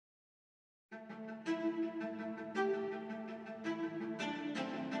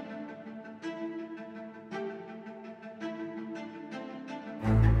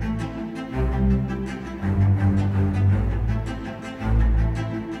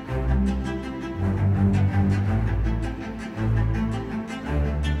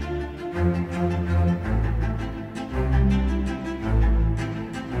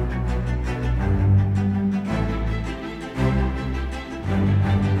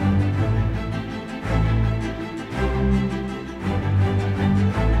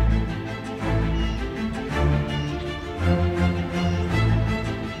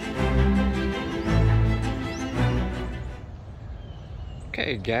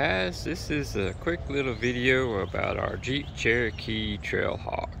Hey guys, this is a quick little video about our Jeep Cherokee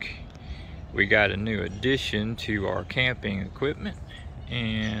Trailhawk. We got a new addition to our camping equipment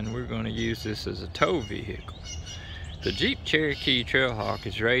and we're going to use this as a tow vehicle. The Jeep Cherokee Trailhawk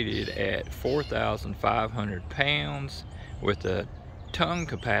is rated at 4,500 pounds with a tongue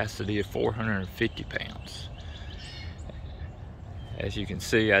capacity of 450 pounds. As you can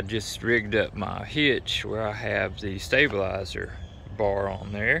see, I just rigged up my hitch where I have the stabilizer bar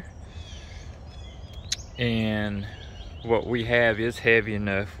on there, and what we have is heavy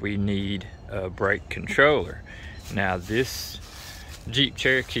enough we need a brake controller. Now this Jeep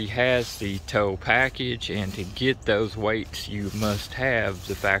Cherokee has the tow package, and to get those weights you must have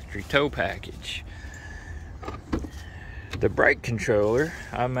the factory tow package. The brake controller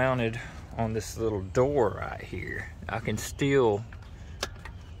I mounted on this little door right here. I can still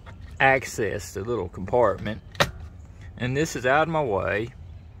access the little compartment, and this is out of my way,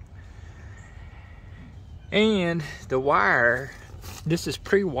 and the wire, this is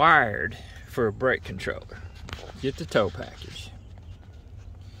pre-wired for a brake controller. Get the tow package,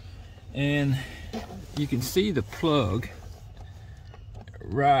 and you can see the plug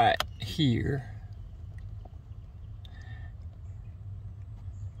right here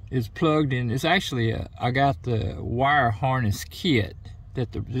is plugged in. It's actually I got the wire harness kit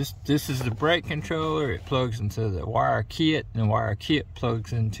that this is the brake controller. It plugs into the wire kit, and the wire kit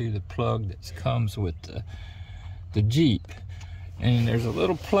plugs into the plug that comes with the Jeep. And there's a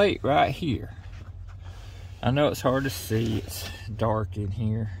little plate right here. I know it's hard to see, it's dark in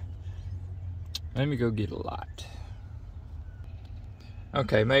here. Let me go get a light.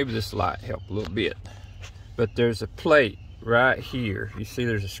 Okay, maybe this light helped a little bit, but there's a plate right here. You see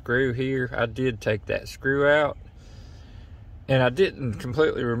there's a screw here. I did take that screw out, and I didn't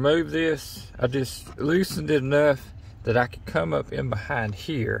completely remove this. I just loosened it enough that I could come up in behind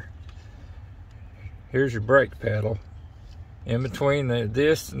here. Here's your brake pedal. In between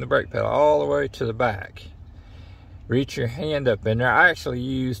this and the brake pedal, all the way to the back. Reach your hand up in there. I actually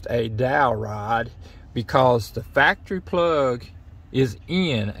used a dowel rod because the factory plug is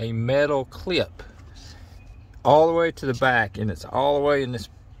in a metal clip all the way to the back, and it's all the way in this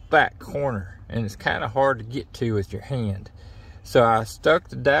back corner, and it's kind of hard to get to with your hand. So I stuck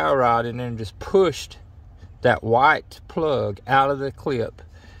the dowel rod in there and just pushed that white plug out of the clip,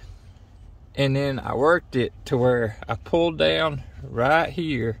 and then I worked it to where I pulled down right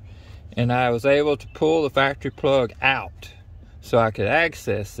here, and I was able to pull the factory plug out so I could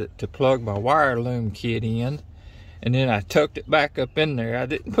access it to plug my wire loom kit in. And then I tucked it back up in there. I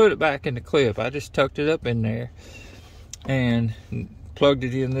didn't put it back in the clip, I just tucked it up in there and plugged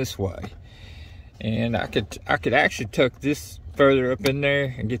it in this way. And I could actually tuck this further up in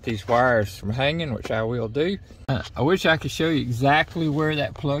there and get these wires from hanging, which I will do. I wish I could show you exactly where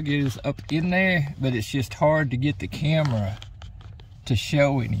that plug is up in there, but it's just hard to get the camera to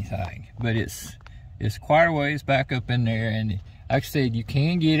show anything. But it's quite a ways back up in there, and like I said, you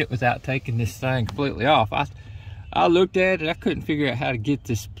can get it without taking this thing completely off. I looked at it, I couldn't figure out how to get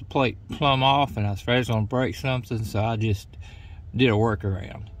this plate plumb off, and I was afraid I was gonna break something, so I just did a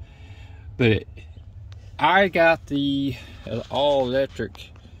workaround. But I got the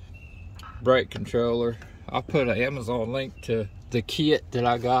all-electric brake controller. I'll put an Amazon link to the kit that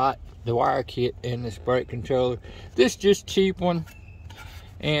I got, the wire kit and this brake controller. This just cheap one,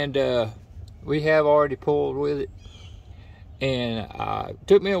 and we have already pulled with it. And it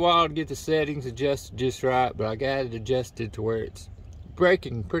took me a while to get the settings adjusted just right, but I got it adjusted to where it's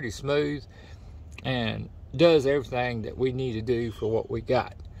braking pretty smooth and does everything that we need to do for what we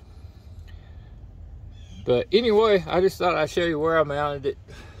got. But anyway, I just thought I'd show you where I mounted it,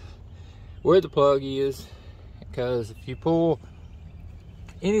 where the plug is, because if you pull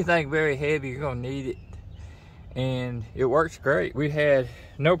anything very heavy, you're gonna need it. And it works great. We had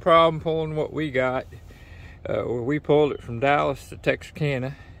no problem pulling what we got. We pulled it from Dallas to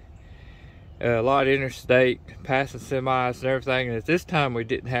Texarkana, a lot of interstate, passing semis and everything. And at this time, we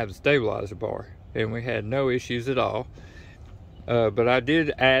didn't have the stabilizer bar, and we had no issues at all. But I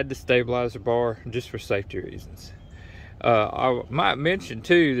did add the stabilizer bar just for safety reasons. I might mention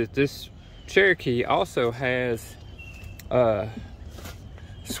too that this Cherokee also has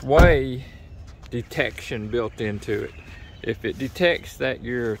sway detection built into it. If it detects that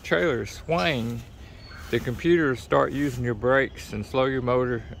your trailer is swaying, the computer will start using your brakes and slow your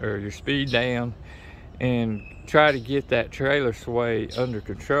motor or your speed down and try to get that trailer sway under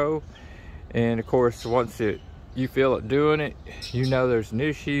control. And of course, once you feel it doing it, you know there's an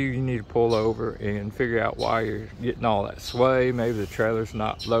issue, you need to pull over and figure out why you're getting all that sway. Maybe the trailer's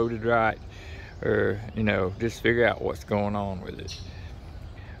not loaded right, or you know, just figure out what's going on with it.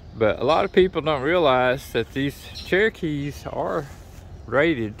 But a lot of people don't realize that these Cherokees are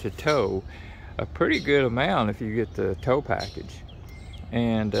rated to tow a pretty good amount if you get the tow package.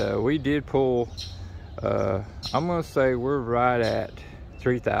 And we did pull, I'm gonna say we're right at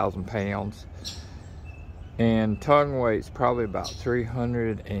 3,000 pounds. And tongue weight's probably about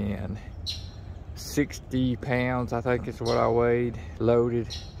 360 pounds, I think is what I weighed,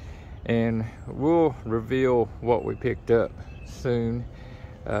 loaded. And we'll reveal what we picked up soon.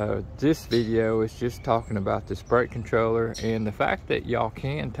 This video is just talking about this brake controller and the fact that y'all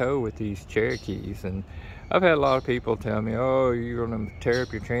can tow with these Cherokees. And I've had a lot of people tell me, oh, you're gonna tear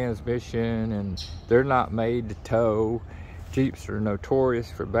up your transmission, and they're not made to tow. Jeeps are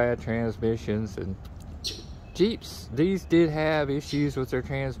notorious for bad transmissions, and Jeeps, these did have issues with their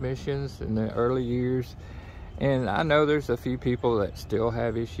transmissions in the early years. And I know there's a few people that still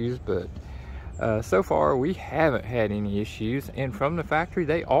have issues, but so far we haven't had any issues. And from the factory,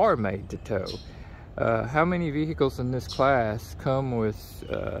 they are made to tow. How many vehicles in this class come with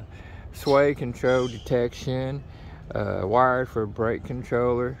sway control detection, wired for a brake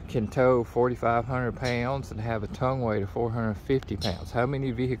controller, can tow 4,500 pounds and have a tongue weight of 450 pounds? How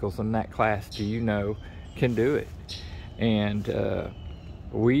many vehicles in that class do you know can do it? And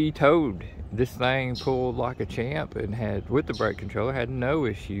we towed this thing, pulled like a champ, and had, with the brake controller, had no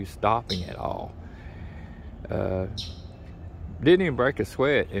issue stopping at all. Didn't even break a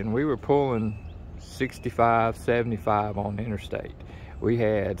sweat, and we were pulling 65, 75 on the interstate. We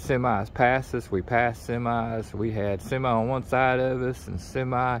had semis pass us, we passed semis, we had semi on one side of us and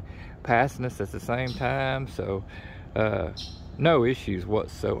semi passing us at the same time. So no issues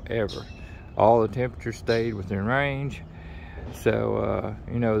whatsoever. All the temperatures stayed within range. So,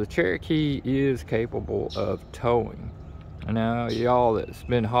 you know, the Cherokee is capable of towing. Now, y'all that's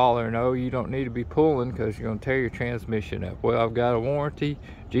been hollering, oh, you don't need to be pulling because you're going to tear your transmission up. Well, I've got a warranty.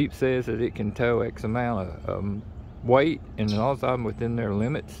 Jeep says that it can tow X amount of weight, and as long as I'm within their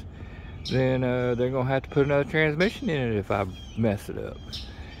limits, then they're going to have to put another transmission in it if I mess it up.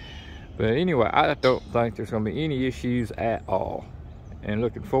 But anyway, I don't think there's going to be any issues at all. And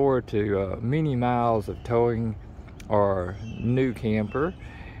looking forward to many miles of towing our new camper.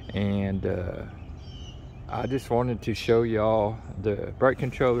 And I just wanted to show y'all the brake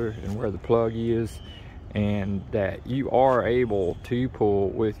controller and where the plug is, and that you are able to pull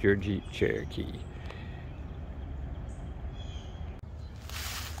with your Jeep Cherokee.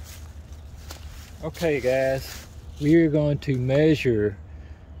 Okay guys, we are going to measure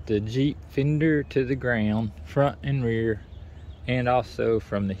the Jeep fender to the ground, front and rear, and also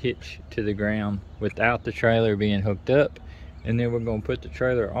from the hitch to the ground without the trailer being hooked up. And then we're going to put the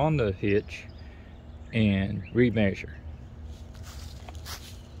trailer on the hitch and remeasure.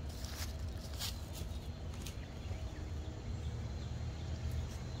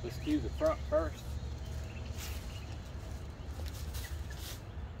 Let's do the front first.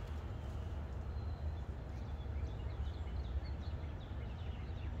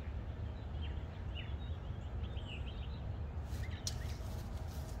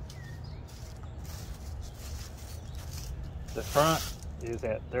 The front is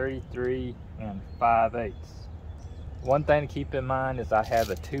at 33 5/8. One thing to keep in mind is I have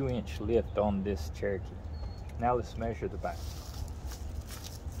a 2-inch lift on this Cherokee. Now let's measure the back.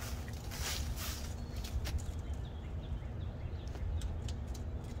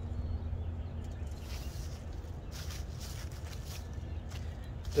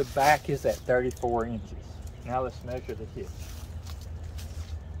 The back is at 34 inches. Now let's measure the hitch.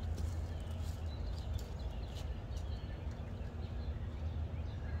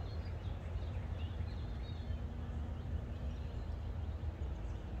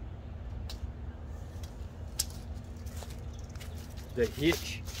 The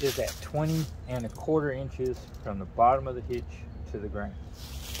hitch is at 20 1/4 inches from the bottom of the hitch to the ground.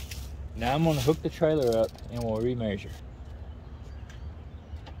 Now I'm going to hook the trailer up and we'll remeasure.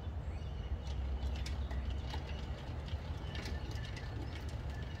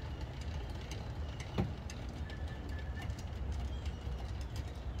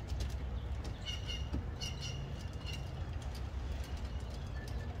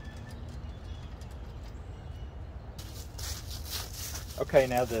 Okay,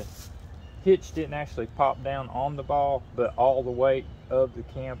 now the hitch didn't actually pop down on the ball, but all the weight of the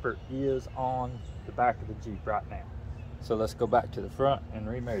camper is on the back of the Jeep right now. So let's go back to the front and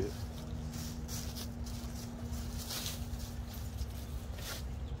remeasure.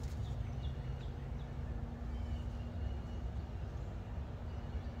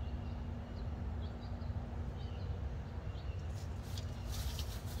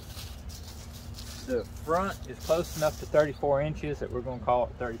 the front is close enough to 34 inches that we're going to call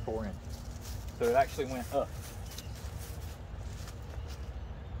it 34 inches. So it actually went up.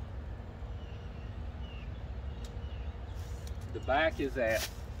 The back is at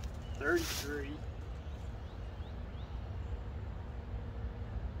 33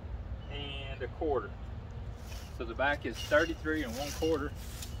 1/4. So the back is 33 1/4.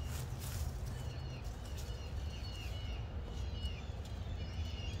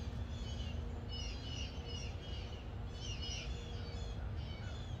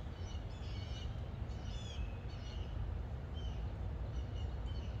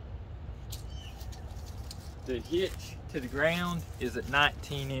 The hitch to the ground is at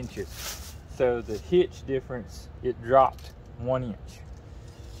 19 inches. So the hitch difference, it dropped 1 inch.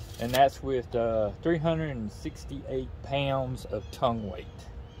 And that's with 368 pounds of tongue weight.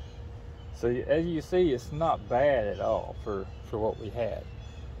 So as you see, it's not bad at all for what we had.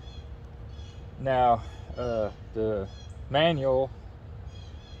 Now, the manual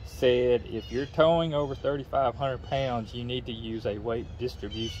said if you're towing over 3,500 pounds, you need to use a weight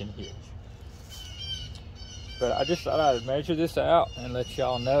distribution hitch. But I just thought I'd measure this out and let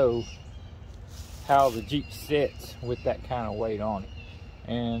y'all know how the Jeep sits with that kind of weight on it.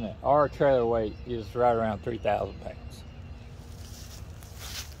 And our trailer weight is right around 3,000 pounds.